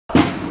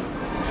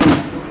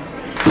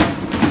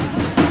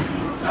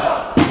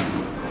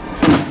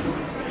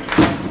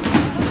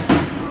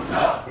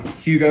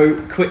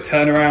Hugo, quick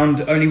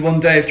turnaround, only one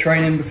day of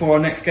training before our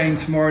next game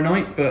tomorrow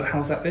night, but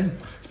how's that been?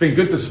 It's been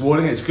good this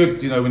morning. It's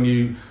good, you know, when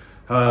you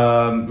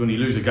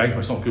lose a game. Well,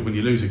 it's not good when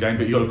you lose a game,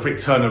 but you've got a quick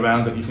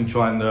turnaround that you can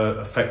try and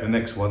affect the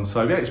next one.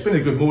 So yeah, it's been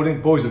a good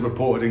morning. Boys have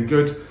reported in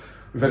good.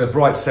 We've had a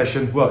bright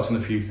session, worked on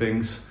a few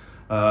things,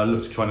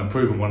 looked to try and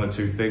improve on one or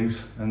two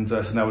things, and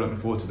so now we're looking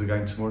forward to the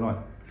game tomorrow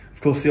night. Of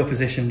course, the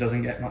opposition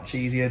doesn't get much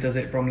easier, does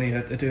it? Bromley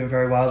are doing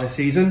very well this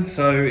season,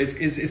 so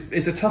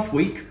it's a tough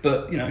week,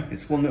 but you know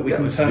it's one that we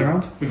can turn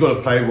around. We've got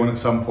to play one at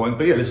some point,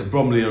 but yeah, listen,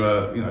 Bromley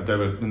are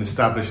they're an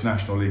established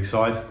National League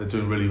side. They're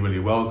doing really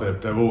well.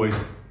 They're always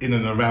in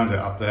and around it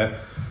up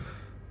there.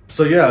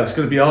 So yeah, it's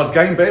going to be a hard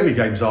game, but every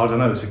game's hard. I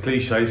know it's a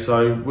cliche,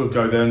 so we'll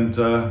go there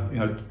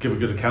and give a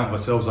good account of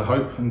ourselves, I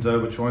hope, and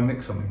we'll try and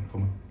nick something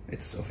from them.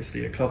 It's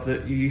obviously a club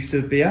that you used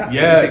to be at.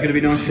 Yeah. Is it going to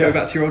be nice to go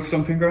back to your old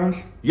stomping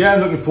ground? Yeah,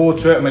 I'm looking forward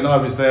to it. I mean, I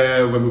was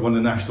there when we won the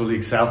National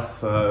League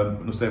South. I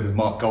was there with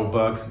Mark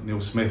Goldberg,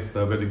 Neil Smith. We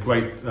had a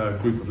great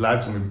group of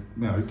lads, and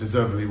we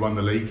deservedly won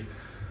the league.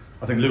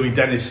 I think Louis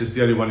Dennis is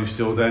the only one who's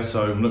still there,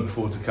 so I'm looking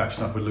forward to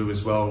catching up with Lou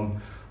as well.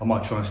 I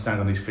might try and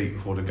stand on his feet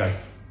before the game.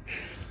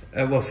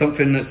 Well,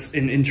 something that's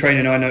in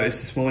training I noticed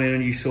this morning,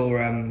 and you saw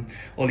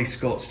Ollie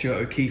Scott, Stuart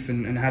O'Keefe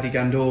and Hadi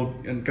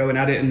Gandor going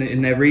at it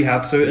in their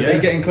rehab. So are they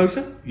getting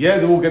closer? Yeah,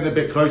 they're all getting a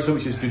bit closer,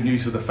 which is good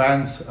news for the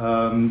fans.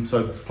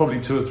 So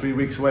probably 2 or 3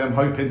 weeks away, I'm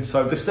hoping.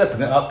 So they're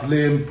stepping it up.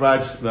 Liam,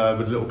 Brad,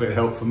 with a little bit of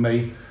help from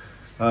me.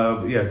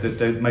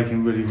 They're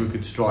making really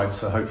good strides.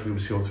 So hopefully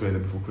we'll see all 3 of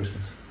them before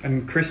Christmas.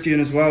 And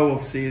Christian as well,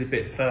 obviously a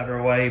bit further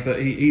away,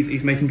 but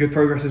he's making good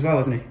progress as well,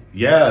 isn't he?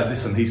 Yeah,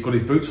 listen, he's got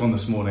his boots on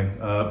this morning.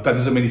 That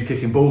doesn't mean he's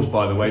kicking balls,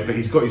 by the way, but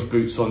he's got his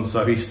boots on,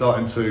 so he's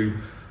starting to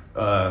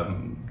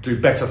do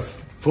better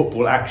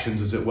football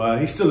actions, as it were.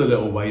 He's still a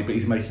little way, but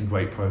he's making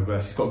great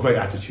progress. He's got a great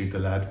attitude, the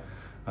lad.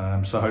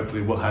 So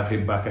hopefully we'll have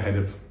him back ahead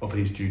of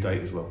his due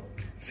date as well.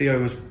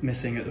 Theo was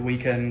missing at the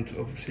weekend,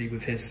 obviously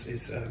with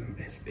his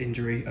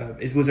injury.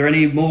 Was there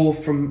any more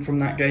from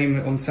that game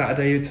on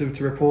Saturday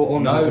to report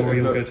on? No, or were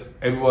you all good?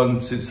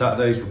 Everyone since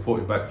Saturday's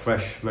reported back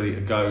fresh, ready to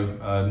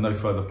go. No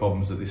further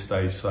problems at this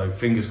stage. So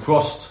fingers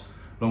crossed.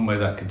 Long may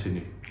that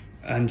continue.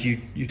 And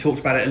you talked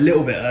about it a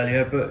little bit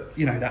earlier, but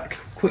you know that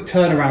quick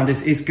turnaround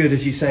is good,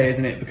 as you say,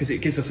 isn't it? Because it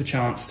gives us a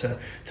chance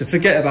to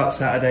forget about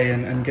Saturday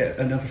and get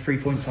another 3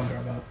 points under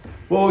our belt.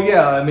 Well,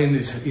 yeah, I mean,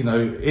 it's it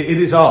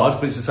is hard,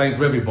 but it's the same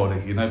for everybody.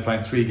 You know,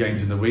 playing 3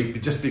 games in a week,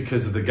 but just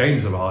because of the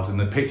games are hard and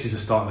the pitches are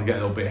starting to get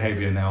a little bit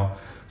heavier now.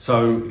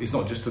 So it's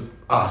not just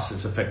us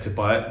that's affected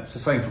by it. It's the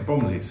same for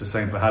Bromley. It's the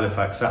same for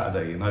Halifax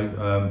Saturday. You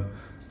know,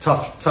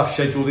 tough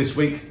schedule this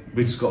week.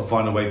 We just got to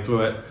find a way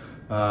through it.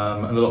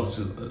 And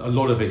a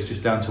lot of it's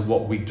just down to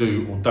what we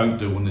do or don't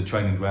do on the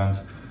training ground.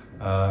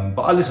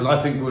 But listen,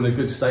 I think we're in a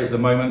good state at the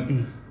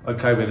moment.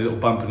 Okay, we had a little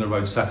bump in the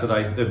road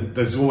Saturday.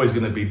 There's always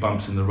going to be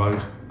bumps in the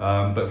road.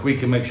 But if we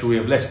can make sure we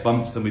have less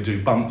bumps than we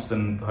do bumps,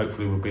 then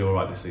hopefully we'll be all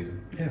right this season.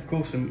 Yeah, of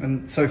course.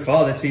 And so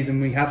far this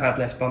season we have had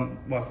less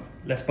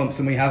bumps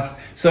than we have.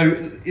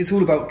 So it's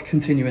all about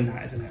continuing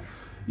that, isn't it?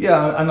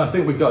 Yeah, and I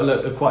think we've got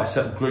a quite a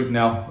settled group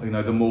now. You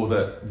know, the more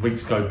that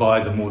weeks go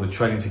by, the more they're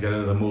training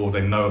together, the more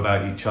they know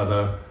about each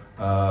other.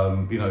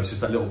 It's just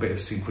that little bit of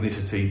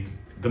synchronicity.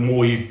 The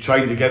more you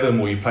train together, the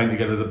more you play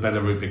together, the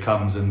better it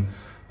becomes. And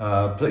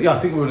but yeah, I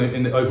think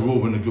overall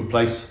we're in a good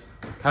place.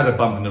 Had a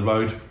bump in the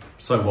road,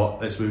 so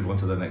what? Let's move on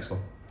to the next one.